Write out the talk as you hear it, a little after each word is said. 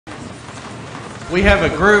We have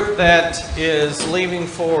a group that is leaving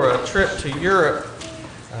for a trip to Europe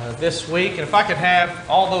this week. And if I could have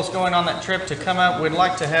all those going on that trip to come up, we'd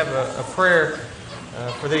like to have a prayer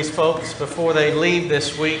for these folks before they leave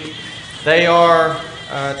this week. They are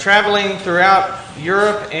traveling throughout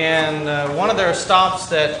Europe, and one of their stops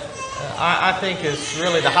that I think is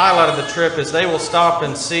really the highlight of the trip is they will stop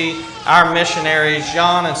and see our missionaries,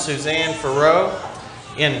 Jean and Suzanne Farreau,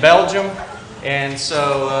 in Belgium. And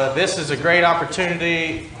so this is a great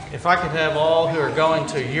opportunity. If I could have all who are going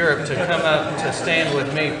to Europe to come up to stand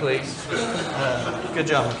with me, please. Good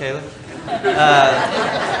job, Michaela.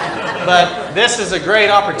 But this is a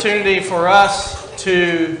great opportunity for us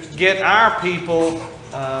to get our people,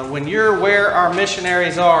 when you're where our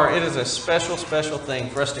missionaries are, it is a special, special thing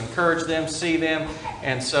for us to encourage them, see them.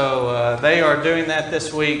 And so they are doing that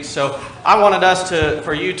this week. So I wanted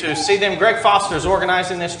for you to see them. Greg Foster is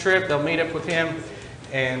organizing this trip. They'll meet up with him.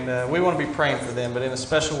 And we want to be praying for them, but in a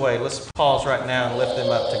special way. Let's pause right now and lift them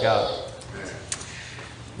up to God.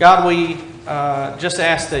 God, we just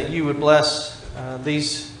ask that you would bless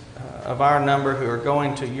these of our number who are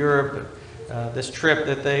going to Europe, this trip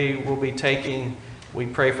that they will be taking. We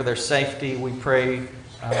pray for their safety. We pray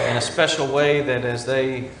in a special way that as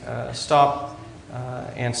they stop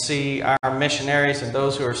and see our missionaries and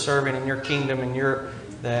those who are serving in your kingdom in Europe,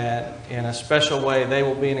 that in a special way they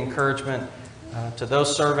will be an encouragement to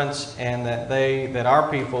those servants, and that our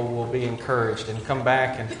people will be encouraged and come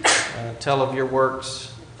back and tell of your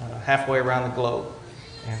works halfway around the globe.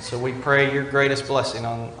 And so we pray your greatest blessing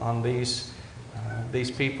on these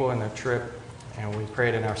people and their trip. And we pray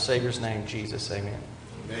it in our Savior's name, Jesus. Amen.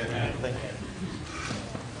 Amen. Thank you.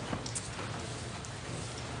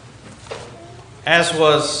 As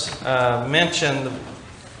was mentioned,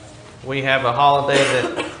 we have a holiday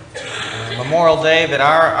that Memorial Day that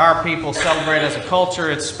our people celebrate as a culture.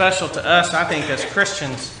 It's special to us, I think, as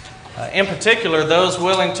Christians, in particular, those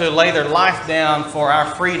willing to lay their life down for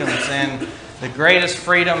our freedoms. And the greatest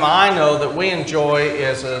freedom I know that we enjoy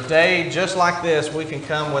is a day just like this. We can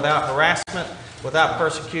come without harassment, without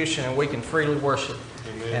persecution, and we can freely worship.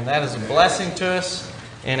 Amen. And that is a blessing to us.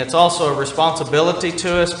 And it's also a responsibility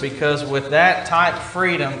to us, because with that type of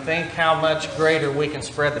freedom, think how much greater we can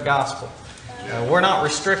spread the gospel. We're not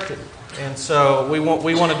restricted. And so we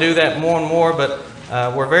want to do that more and more, but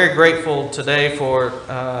we're very grateful today for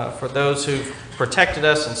those who've protected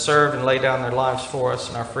us and served and laid down their lives for us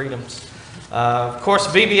and our freedoms. Of course,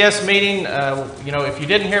 VBS meeting, if you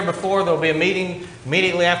didn't hear before, there'll be a meeting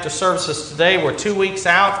immediately after services today. We're 2 weeks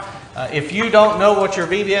out. If you don't know what your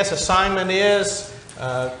VBS assignment is,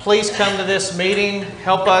 please come to this meeting.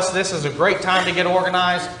 Help us. This is a great time to get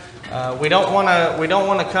organized. We don't want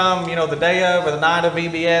to come, the day of or the night of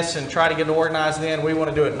VBS and try to get organized then. We want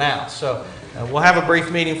to do it now. So we'll have a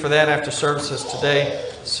brief meeting for that after services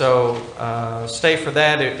today. So stay for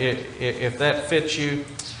that if that fits you.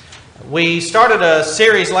 We started a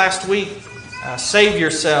series last week, Save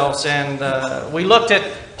Yourselves, and we looked at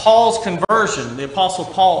Paul's conversion, the Apostle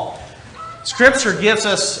Paul. Scripture gives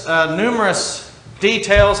us numerous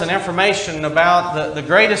details and information about the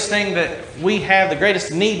greatest thing that we have, the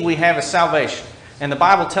greatest need we have is salvation. And the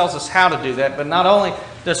Bible tells us how to do that, but not only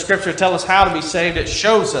does Scripture tell us how to be saved, it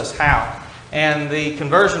shows us how. And the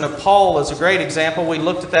conversion of Paul is a great example. We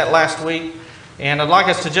looked at that last week. And I'd like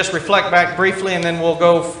us to just reflect back briefly, and then we'll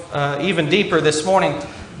go even deeper this morning.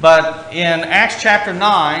 But in Acts chapter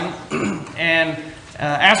 9, and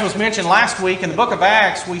as was mentioned last week, in the book of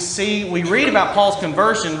Acts, we read about Paul's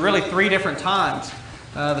conversion really 3 different times.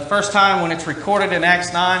 The first time when it's recorded in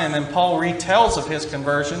Acts 9, and then Paul retells of his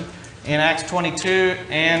conversion in Acts 22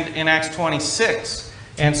 and in Acts 26.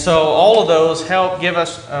 And so all of those help give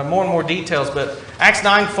us more and more details. But Acts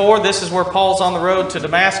 9:4, this is where Paul's on the road to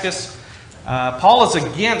Damascus. Paul is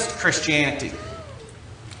against Christianity.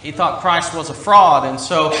 He thought Christ was a fraud, and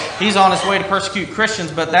so he's on his way to persecute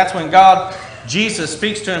Christians. But that's when Jesus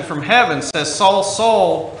speaks to him from heaven, says, "Saul,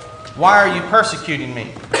 Saul, why are you persecuting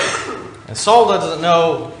me?" And Saul doesn't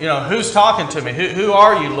know, who's talking to me. Who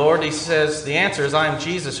are you, Lord? He says, the answer is, I am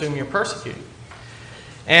Jesus whom you're persecuting.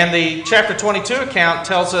 And the chapter 22 account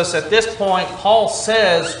tells us at this point, Paul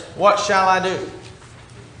says, "What shall I do?"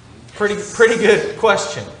 Pretty good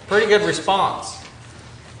question. Pretty good response.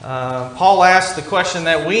 Paul asks the question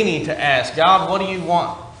that we need to ask. God, what do you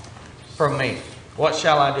want from me? What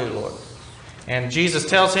shall I do, Lord? And Jesus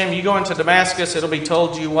tells him, you go into Damascus, it'll be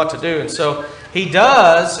told you what to do. And so he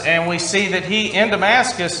does, and we see that in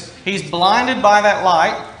Damascus, he's blinded by that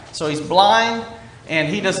light. So he's blind, and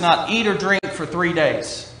he does not eat or drink for 3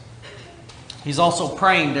 days. He's also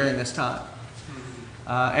praying during this time.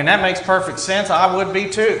 And that makes perfect sense. I would be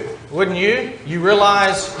too. Wouldn't you? You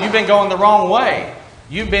realize you've been going the wrong way.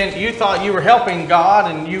 You thought you were helping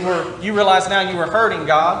God, and you realize now you were hurting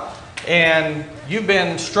God, and you've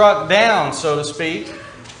been struck down, so to speak,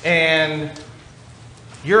 and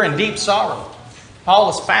you're in deep sorrow. Paul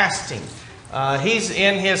is fasting. He's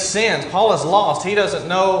in his sins. Paul is lost. He doesn't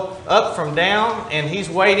know up from down, and he's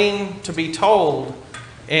waiting to be told.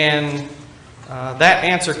 And that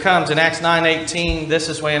answer comes in Acts 9:18. This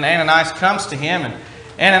is when Ananias comes to him, and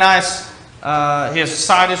Ananias, his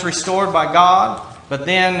sight is restored by God. But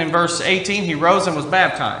then in verse 18, he rose and was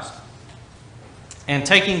baptized. And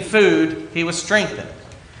taking food, he was strengthened.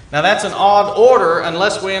 Now that's an odd order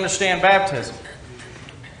unless we understand baptism.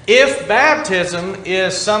 If baptism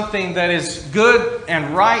is something that is good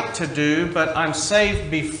and right to do, but I'm saved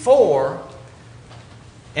before,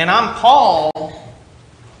 and I'm Paul,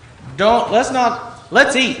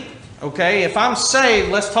 let's eat. Okay, if I'm saved,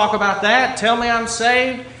 let's talk about that. Tell me I'm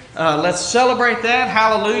saved. Let's celebrate that.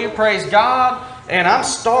 Hallelujah, praise God. And I'm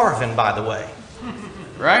starving, by the way.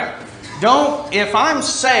 Right? If I'm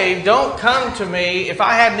saved, don't come to me if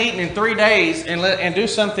I hadn't eaten in 3 days and do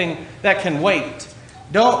something that can wait.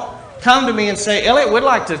 Don't come to me and say, Elliot,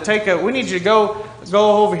 we need you to go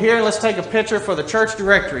over here and let's take a picture for the church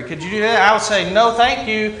directory. Could you do that? I would say, no, thank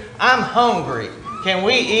you. I'm hungry. Can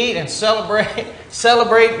we eat and celebrate,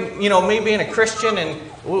 me being a Christian? And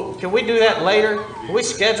can we do that later? Can we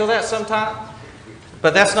schedule that sometime?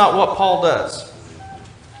 But that's not what Paul does.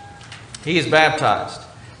 He is baptized.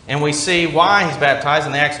 And we see why he's baptized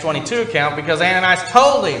in the Acts 22 account, because Ananias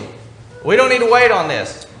told him, we don't need to wait on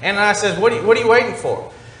this. Ananias says, what are you waiting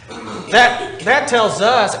for? That tells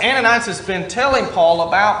us, Ananias has been telling Paul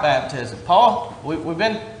about baptism. Paul,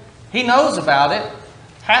 he knows about it,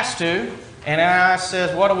 has to. And Ananias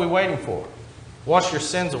says, what are we waiting for? Wash your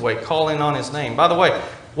sins away, calling on His name. By the way,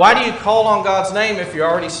 why do you call on God's name if you're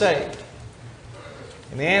already saved?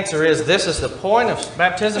 And the answer is,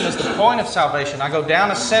 baptism is the point of salvation. I go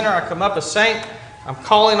down a sinner, I come up a saint. I'm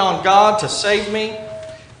calling on God to save me.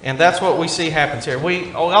 And that's what we see happens here.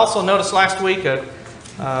 We also noticed last week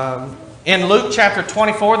in Luke chapter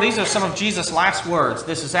 24, these are some of Jesus' last words.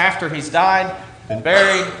 This is after He's died, been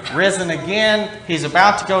buried, risen again. He's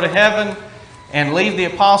about to go to heaven and leave the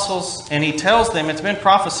apostles. And He tells them, it's been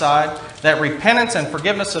prophesied, that repentance and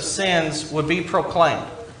forgiveness of sins would be proclaimed.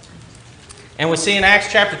 And we see in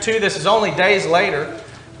Acts chapter 2, this is only days later,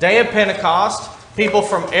 day of Pentecost. People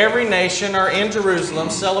from every nation are in Jerusalem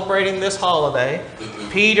celebrating this holiday.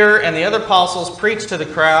 Peter and the other apostles preach to the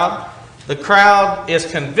crowd. The crowd is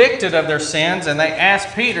convicted of their sins, and they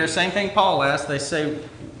ask Peter, same thing Paul asked, they say,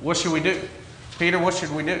 what should we do? Peter, what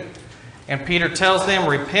should we do? And Peter tells them,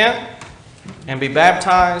 repent and be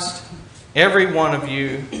baptized, every one of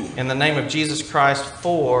you, in the name of Jesus Christ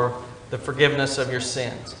for the forgiveness of your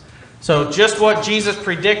sins. So just what Jesus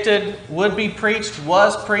predicted would be preached,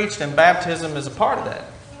 was preached, and baptism is a part of that.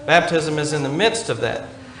 Baptism is in the midst of that.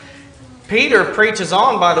 Peter preaches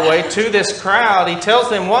on, by the way, to this crowd. He tells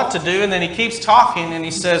them what to do, and then he keeps talking, and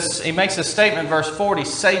he makes a statement, verse 40,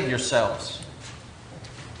 save yourselves.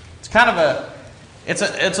 It's kind of it's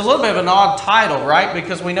a little bit of an odd title, right?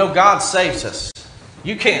 Because we know God saves us.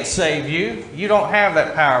 You can't save you. You don't have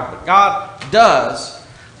that power, but God does.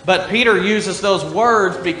 But Peter uses those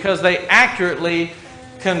words because they accurately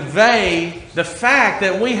convey the fact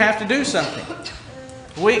that we have to do something.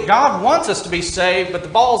 God wants us to be saved, but the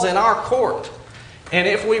ball's in our court. And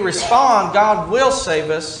if we respond, God will save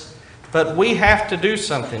us, but we have to do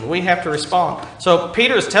something. We have to respond. So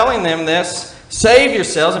Peter is telling them this, save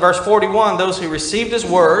yourselves. In verse 41, those who received His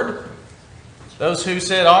word, those who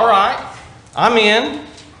said, all right, I'm in.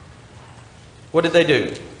 What did they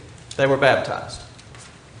do? They were baptized.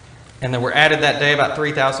 And there were added that day about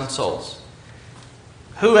 3,000 souls.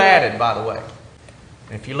 Who added, by the way?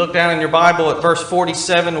 If you look down in your Bible at verse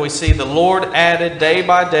 47, we see the Lord added day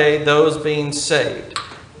by day those being saved.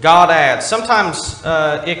 God adds. Sometimes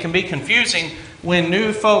it can be confusing when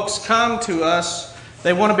new folks come to us.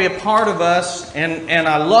 They want to be a part of us, and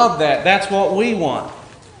I love that. That's what we want.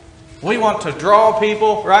 We want to draw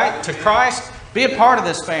people, right, to Christ, be a part of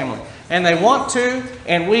this family. And they want to,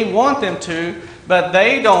 and we want them to, but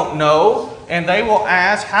they don't know, and they will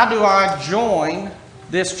ask, how do I join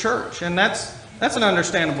this church? And that's an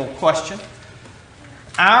understandable question.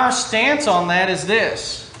 Our stance on that is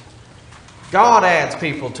this. God adds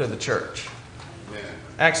people to the church. Amen.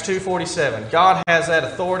 Acts 2:47. God has that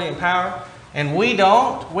authority and power, and we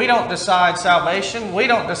don't. We don't decide salvation. We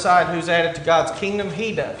don't decide who's added to God's kingdom.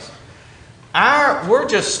 He does. We're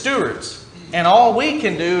just stewards, and all we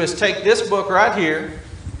can do is take this book right here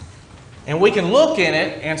And we can look in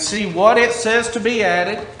it and see what it says to be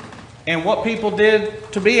added and what people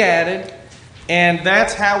did to be added. And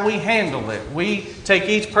that's how we handle it. We take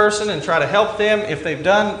each person and try to help them. If they've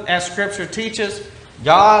done as Scripture teaches,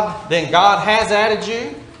 then God has added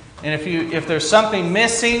you. And if there's something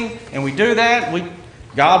missing and we do that,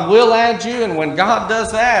 God will add you. And when God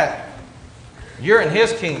does that, you're in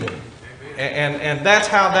His kingdom. And that's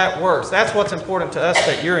how that works. That's what's important to us,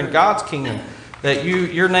 that you're in God's kingdom, that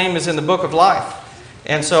your name is in the book of life.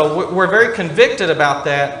 And so we're very convicted about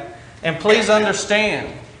that. And please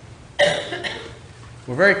understand,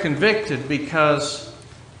 we're very convicted because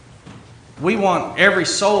we want every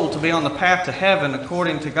soul to be on the path to heaven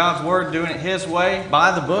according to God's Word, doing it His way,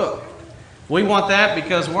 by the book. We want that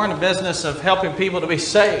because we're in the business of helping people to be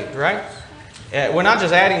saved, right? We're not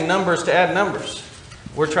just adding numbers to add numbers.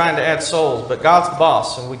 We're trying to add souls, but God's the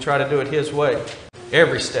boss, and we try to do it His way,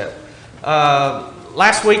 every step.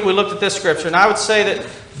 Last week we looked at this scripture, and I would say that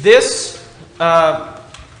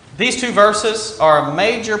these two verses are a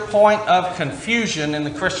major point of confusion in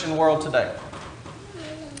the Christian world today.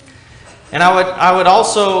 And I would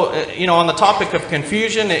also, on the topic of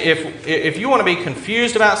confusion, if you want to be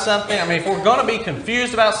confused about something, if we're going to be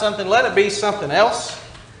confused about something, let it be something else.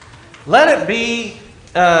 Let it be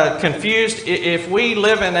confused if we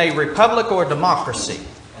live in a republic or a democracy.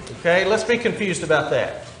 Okay, let's be confused about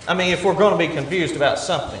that. If we're going to be confused about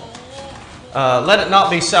something. Let it not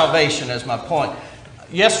be salvation, is my point.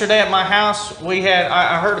 Yesterday at my house,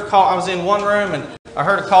 I heard a call. I was in one room and I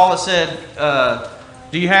heard a call that said,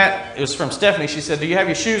 it was from Stephanie. She said, "Do you have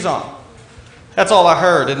your shoes on?" That's all I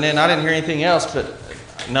heard. And then I didn't hear anything else, but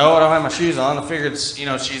no, I don't have my shoes on. I figured,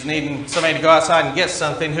 she's needing somebody to go outside and get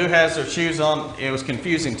something. Who has their shoes on? It was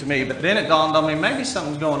confusing to me. But then it dawned on me, maybe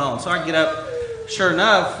something's going on. So I get up. Sure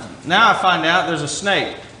enough, now I find out there's a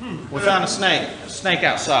snake. We found a snake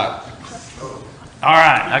outside. All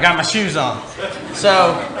right, I got my shoes on.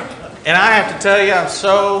 So, and I have to tell you, I'm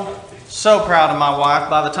so proud of my wife.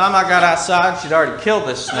 By the time I got outside, she'd already killed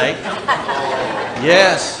this snake.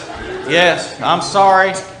 Yes, I'm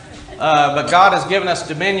sorry. But God has given us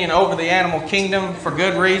dominion over the animal kingdom for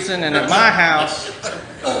good reason. And at my house,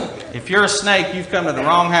 if you're a snake, you've come to the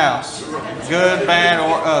wrong house. Good, bad,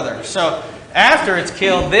 or other. So after it's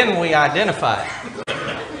killed, then we identify it.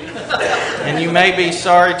 And you may be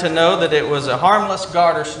sorry to know that it was a harmless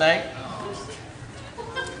garter snake.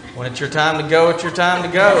 When it's your time to go, it's your time to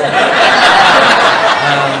go.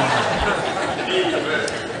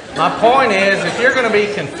 My point is, if you're going to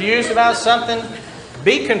be confused about something,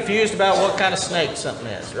 be confused about what kind of snake something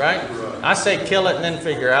is, right? I say kill it and then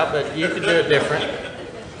figure out, but you could do it different.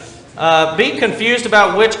 Be confused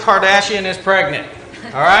about which Kardashian is pregnant,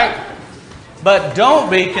 all right? But don't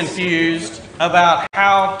be confused about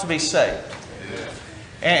how to be saved.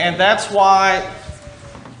 And that's why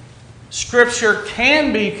Scripture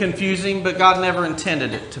can be confusing, but God never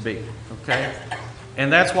intended it to be, okay?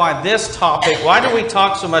 And that's why this topic, why do we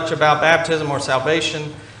talk so much about baptism or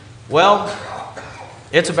salvation? Well,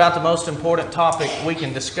 it's about the most important topic we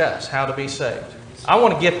can discuss, how to be saved. I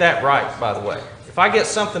want to get that right, by the way. If I get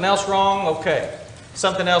something else wrong, okay.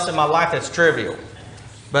 Something else in my life that's trivial.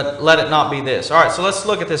 But let it not be this. All right, so let's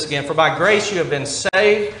look at this again. For by grace you have been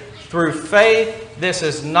saved through faith. This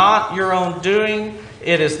is not your own doing.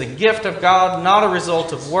 It is the gift of God, not a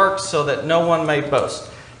result of works, so that no one may boast.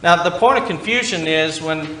 Now, the point of confusion is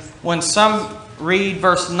when some read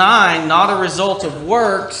verse 9, not a result of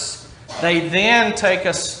works, they then take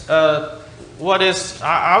us what is,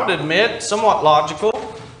 I would admit, somewhat logical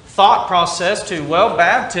thought process to, well,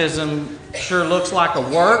 baptism sure looks like a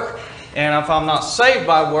work. And if I'm not saved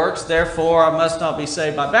by works, therefore I must not be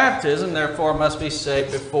saved by baptism, therefore I must be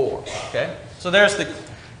saved before. Okay? So there's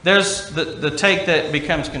the take that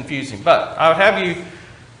becomes confusing. But I would have you,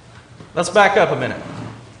 let's back up a minute.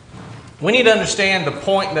 We need to understand the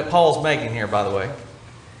point that Paul's making here, by the way.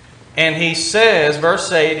 And he says,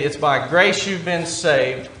 verse 8, it's by grace you've been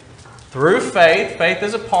saved through faith. Faith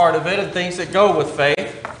is a part of it, and things that go with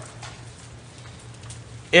faith.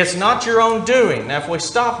 It's not your own doing. Now, if we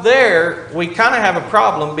stop there, we kind of have a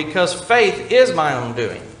problem because faith is my own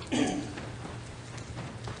doing.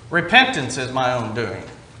 Repentance is my own doing.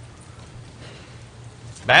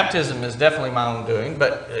 Baptism is definitely my own doing.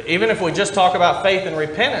 But even if we just talk about faith and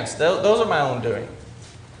repentance, those are my own doing.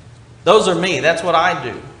 Those are me. That's what I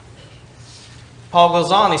do. Paul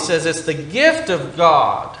goes on. He says, it's the gift of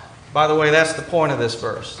God. By the way, that's the point of this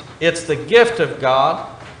verse. It's the gift of God,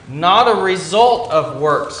 not a result of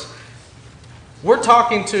works.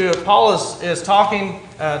 Paul is talking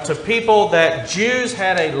to people that Jews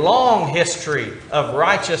had a long history of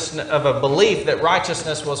righteousness, of a belief that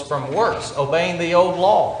righteousness was from works, obeying the old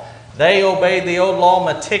law. They obeyed the old law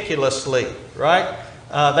meticulously, right?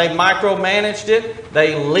 They micromanaged it.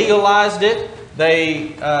 They legalized it.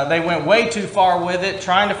 They went way too far with it,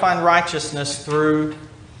 trying to find righteousness through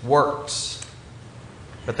works.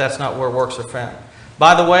 But that's not where works are found.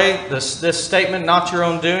 By the way, this statement, not your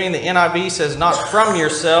own doing, the NIV says not from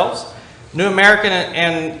yourselves. New American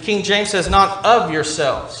and King James says not of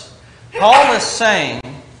yourselves. Paul is saying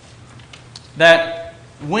that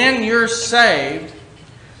when you're saved,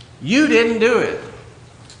 you didn't do it.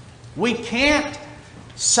 We can't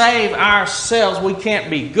save ourselves. We can't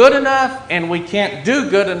be good enough, and we can't do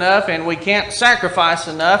good enough, and we can't sacrifice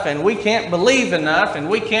enough, and we can't believe enough, and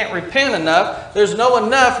we can't repent enough. There's no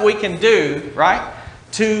enough we can do, right,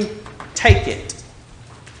 to take it.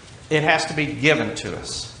 It has to be given to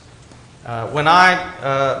us. When I,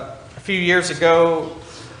 a few years ago,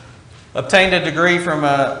 obtained a degree from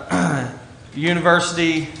a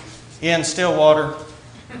university in Stillwater,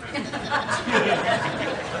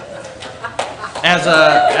 as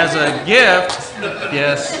a gift,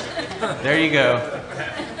 yes, there you go.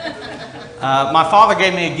 My father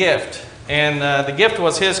gave me a gift, and the gift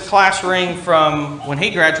was his class ring from when he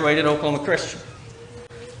graduated Oklahoma Christian.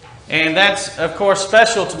 And that's, of course,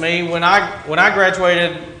 special to me. When I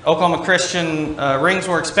graduated Oklahoma Christian, rings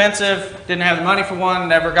were expensive, didn't have the money for one,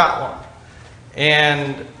 never got one.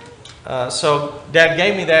 And so Dad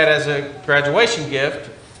gave me that as a graduation gift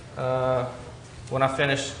when I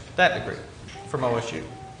finished that degree from OSU.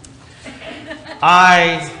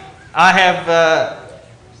 I have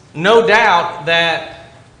no doubt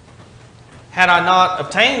that had I not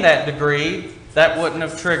obtained that degree, that wouldn't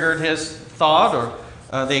have triggered his thought or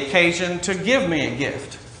the occasion to give me a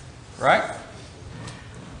gift, right?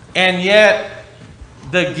 And yet,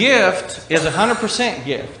 the gift is a 100%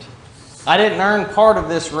 gift. I didn't earn part of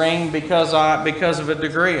this ring because of a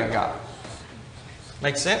degree I got.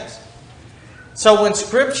 Make sense? So when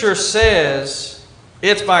Scripture says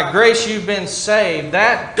it's by grace you've been saved,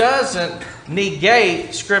 that doesn't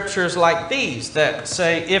negate scriptures like these that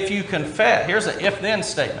say if you confess, here's an if-then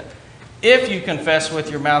statement. If you confess with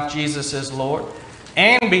your mouth Jesus is Lord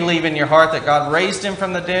and believe in your heart that God raised Him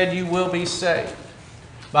from the dead, you will be saved.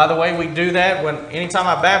 By the way, we do that anytime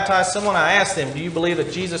I baptize someone, I ask them, do you believe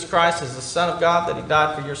that Jesus Christ is the Son of God, that He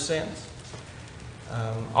died for your sins?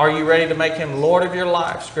 Are you ready to make Him Lord of your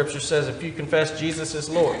life? Scripture says if you confess Jesus is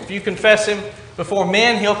Lord. If you confess Him before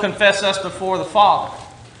men, He'll confess us before the Father.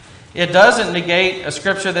 It doesn't negate a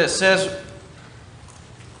scripture that says,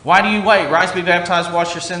 why do you wait? Rise, be baptized,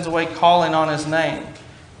 wash your sins away, calling on His name.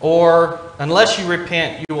 Or, unless you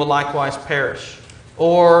repent, you will likewise perish.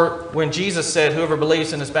 Or, when Jesus said, whoever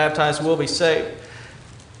believes and is baptized will be saved.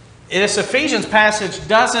 This Ephesians passage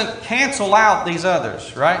doesn't cancel out these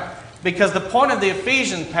others, right? Because the point of the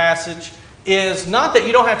Ephesians passage is not that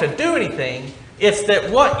you don't have to do anything. It's that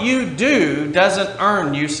what you do doesn't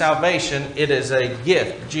earn you salvation. It is a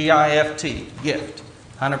gift. G-I-F-T. Gift.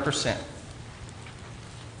 100%.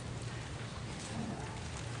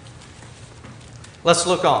 Let's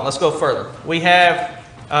look on. Let's go further. We have,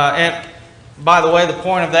 and by the way, the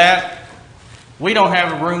point of that, we don't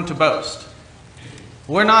have room to boast.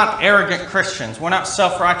 We're not arrogant Christians. We're not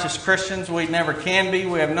self-righteous Christians. We never can be.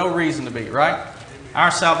 We have no reason to be, right?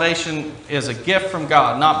 Our salvation is a gift from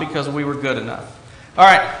God, not because we were good enough. All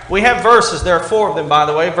right, we have verses. There are 4 of them, by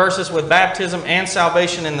the way. Verses with baptism and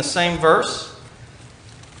salvation in the same verse.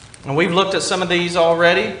 And we've looked at some of these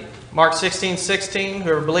already. Mark 16:16,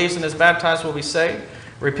 whoever believes and is baptized will be saved.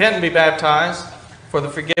 Repent and be baptized for the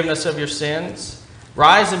forgiveness of your sins.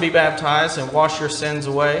 Rise and be baptized and wash your sins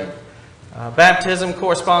away. Baptism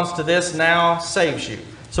corresponds to this, now saves you.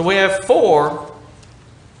 So we have 4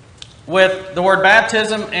 with the word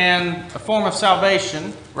baptism and a form of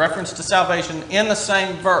salvation, reference to salvation, in the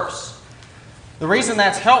same verse. The reason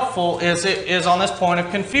that's helpful is it is on this point of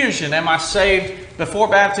confusion. Am I saved before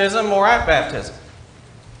baptism or at baptism?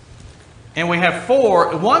 And we have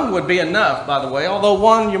 4. 1 would be enough, by the way. Although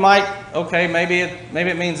 1 you might, okay, maybe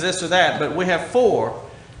it means this or that. But we have 4.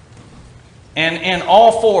 And in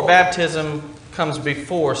all 4, baptism comes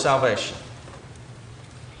before salvation.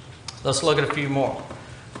 Let's look at a few more.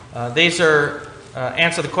 These are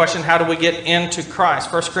answer the question, how do we get into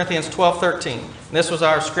Christ? 1 Corinthians 12:13. This was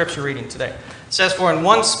our scripture reading today. It says, for in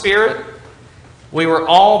one Spirit we were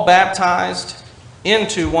all baptized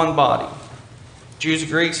into one body. Jews or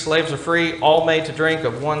Greeks, slaves or free, all made to drink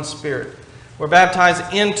of one Spirit. We're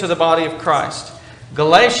baptized into the body of Christ.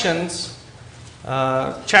 Galatians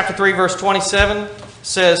chapter 3, verse 27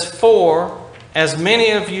 says, "For as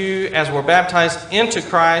many of you as were baptized into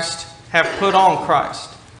Christ have put on Christ."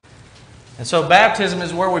 And so baptism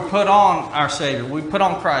is where we put on our Savior. We put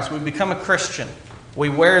on Christ. We become a Christian. We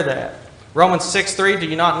wear that. Romans 6:3, do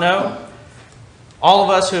you not know? All of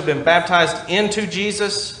us who have been baptized into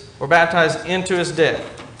Jesus were baptized into His death.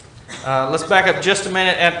 Let's back up just a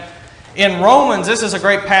minute. In Romans, this is a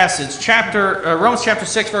great passage. Romans chapter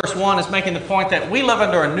 6, verse 1 is making the point that we live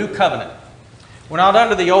under a new covenant. We're not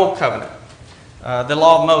under the old covenant, the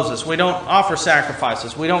law of Moses. We don't offer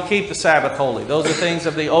sacrifices. We don't keep the Sabbath holy. Those are things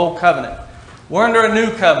of the old covenant. We're under a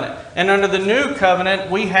new covenant. And under the new covenant,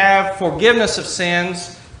 we have forgiveness of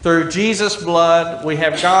sins through Jesus' blood. We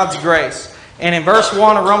have God's grace. And in verse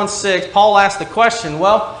 1 of Romans 6, Paul asked the question,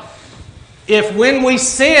 well, if when we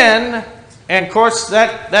sin, and of course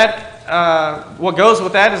what goes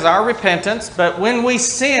with that is our repentance, but when we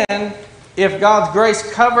sin, if God's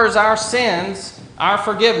grace covers our sins, our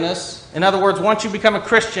forgiveness, in other words, once you become a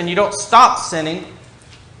Christian, you don't stop sinning.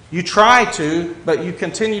 You try to, but you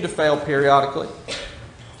continue to fail periodically.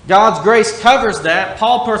 God's grace covers that.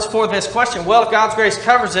 Paul puts forth this question, well, if God's grace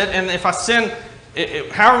covers it, and if I sin,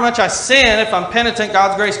 however much I sin, if I'm penitent,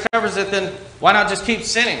 God's grace covers it, then why not just keep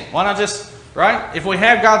sinning? Why not just, right? If we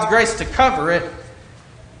have God's grace to cover it,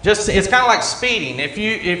 it's kind of like speeding. If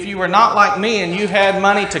you were not like me and you had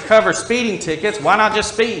money to cover speeding tickets, why not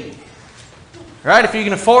just speed? Right? If you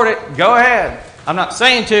can afford it, go ahead. I'm not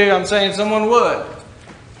saying to, I'm saying someone would.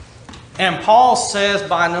 And Paul says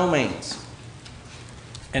by no means.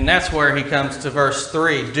 And that's where he comes to verse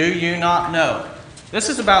 3. Do you not know? This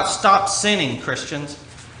is about stop sinning, Christians,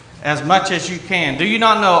 as much as you can. Do you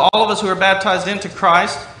not know, all of us who are baptized into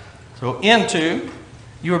Christ,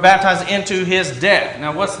 you were baptized into His death.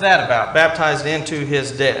 Now what's that about? Baptized into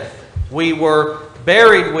His death. We were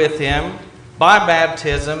buried with Him by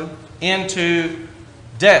baptism into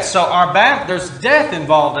death. So there's death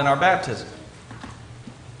involved in our baptism.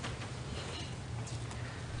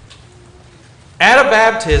 At a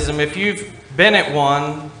baptism, if you've been at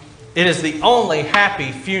one, it is the only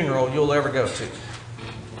happy funeral you'll ever go to.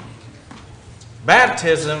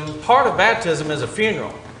 Part of baptism is a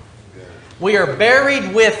funeral. We are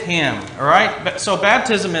buried with Him, all right? So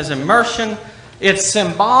baptism is immersion. It's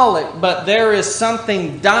symbolic, but there is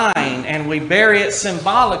something dying, and we bury it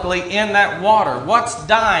symbolically in that water. What's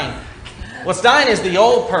dying? What's dying is the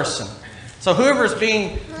old person. So whoever's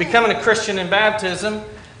becoming a Christian in baptism,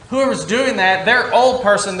 whoever's doing that, their old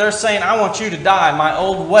person, they're saying, I want you to die. My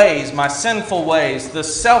old ways, my sinful ways, the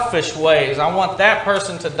selfish ways, I want that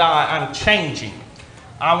person to die. I'm changing.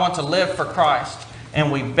 I want to live for Christ.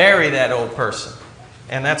 And we bury that old person.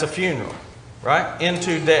 And that's a funeral, right?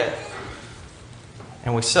 Into death.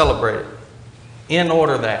 And we celebrate it. In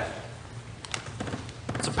order that.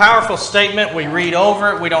 It's a powerful statement. We read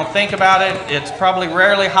over it. We don't think about it. It's probably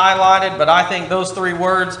rarely highlighted, but I think those three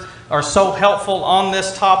words are so helpful on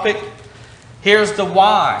this topic. Here's the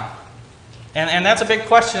why. And that's a big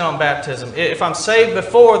question on baptism. If I'm saved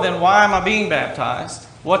before, then why am I being baptized?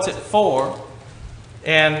 What's it for?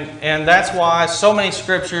 And that's why so many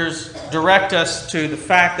scriptures direct us to the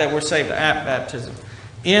fact that we're saved at baptism.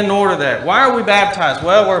 In order that. Why are we baptized?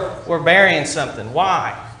 Well, we're burying something.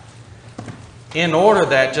 Why? In order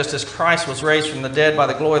that, just as Christ was raised from the dead by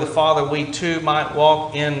the glory of the Father, we too might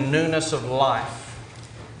walk in newness of life.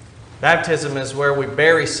 Baptism is where we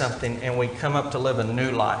bury something and we come up to live a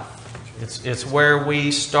new life. It's where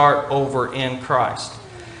we start over in Christ.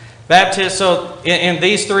 So in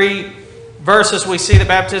these three verses, we see that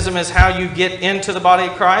baptism is how you get into the body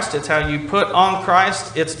of Christ. It's how you put on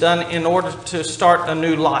Christ. It's done in order to start a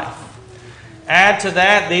new life. Add to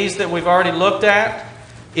that these that we've already looked at.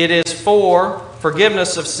 It is for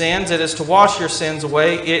forgiveness of sins. It is to wash your sins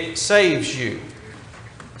away. It saves you.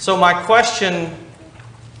 So my question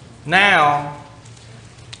now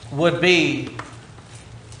would be,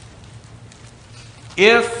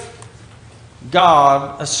 if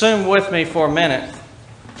God, assume with me for a minute,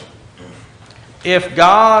 if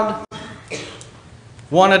God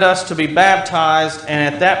wanted us to be baptized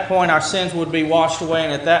and at that point our sins would be washed away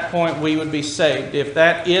and at that point we would be saved, if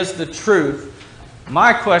that is the truth,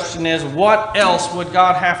 my question is, what else would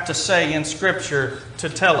God have to say in Scripture to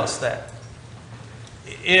tell us that?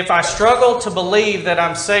 If I struggle to believe that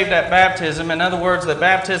I'm saved at baptism, in other words, that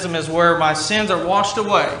baptism is where my sins are washed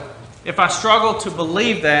away, if I struggle to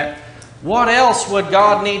believe that, what else would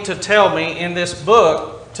God need to tell me in this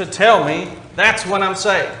book to tell me that's when I'm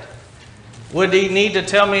saved? Would He need to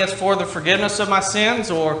tell me it's for the forgiveness of my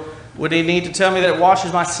sins? Or would He need to tell me that it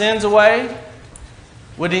washes my sins away?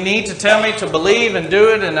 Would He need to tell me to believe and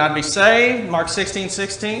do it and I'd be saved? Mark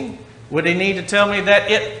 16:16. Would He need to tell me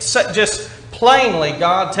that it just plainly,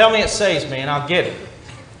 God, tell me it saves me and I'll get it?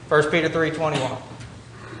 1 Peter 3:21.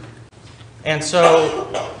 And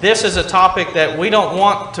so this is a topic that we don't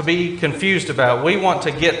want to be confused about. We want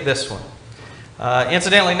to get this one.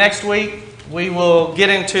 Incidentally, next week we will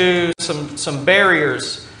get into some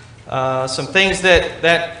barriers, some things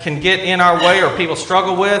that can get in our way or people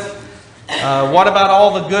struggle with. What about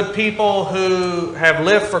all the good people who have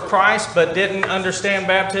lived for Christ but didn't understand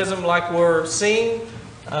baptism like we're seeing?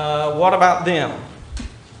 What about them?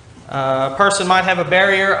 A person might have a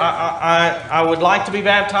barrier. I would like to be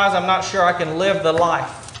baptized. I'm not sure I can live the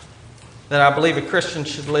life that I believe a Christian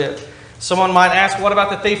should live. Someone might ask, what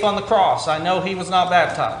about the thief on the cross? I know he was not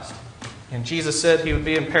baptized. And Jesus said he would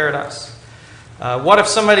be in paradise. What if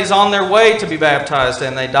somebody's on their way to be baptized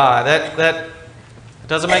and they die? That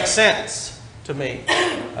doesn't make sense to me.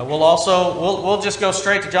 We'll just go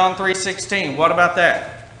straight to John 3:16. What about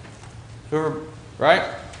that? Right?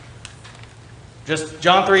 Just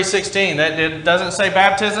John 3:16. That doesn't say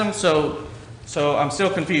baptism, so I'm still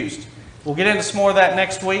confused. We'll get into some more of that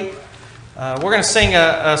next week. We're going to sing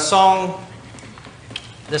a song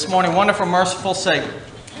this morning, Wonderful, Merciful Savior.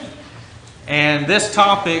 And this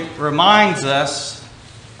topic reminds us,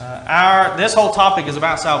 this whole topic is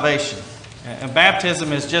about salvation. And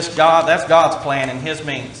baptism is just God, that's God's plan and His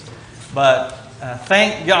means. But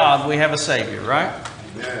thank God we have a Savior, right?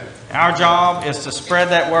 Amen. Our job is to spread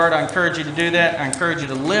that word. I encourage you to do that. I encourage you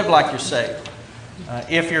to live like you're saved.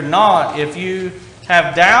 If you're not, if you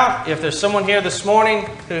have doubt, if there's someone here this morning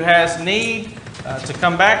who has need to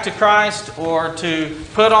come back to Christ or to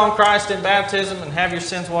put on Christ in baptism and have your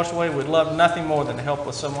sins washed away, we'd love nothing more than to help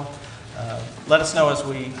with someone. Let us know as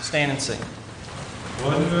we stand and sing.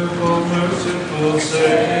 Wonderful, merciful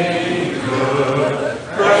Savior,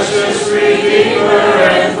 precious Redeemer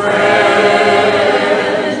and friend,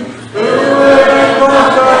 who in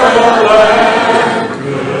the land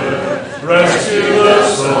could rescue the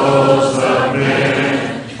souls of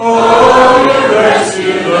men. Oh, you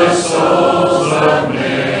rescue the souls of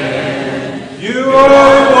men. You are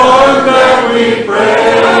one that we praise.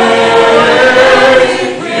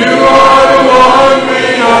 You are the one we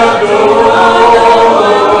adore.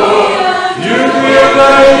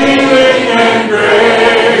 Healing and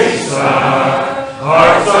grace, our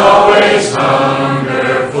hearts always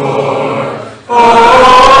hunger for. Oh,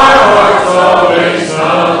 our hearts always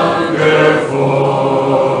hunger for.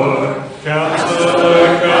 Counselor,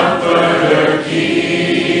 Comforter,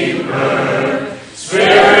 Keeper,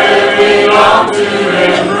 Spirit we long to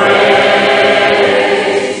embrace.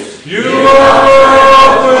 You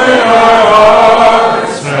open our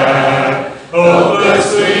hearts that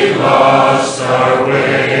hopelessly lost our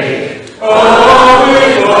way. Oh, we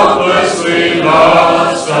hopelessly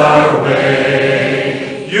lost our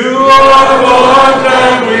way. You are the one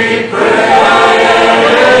that we praise.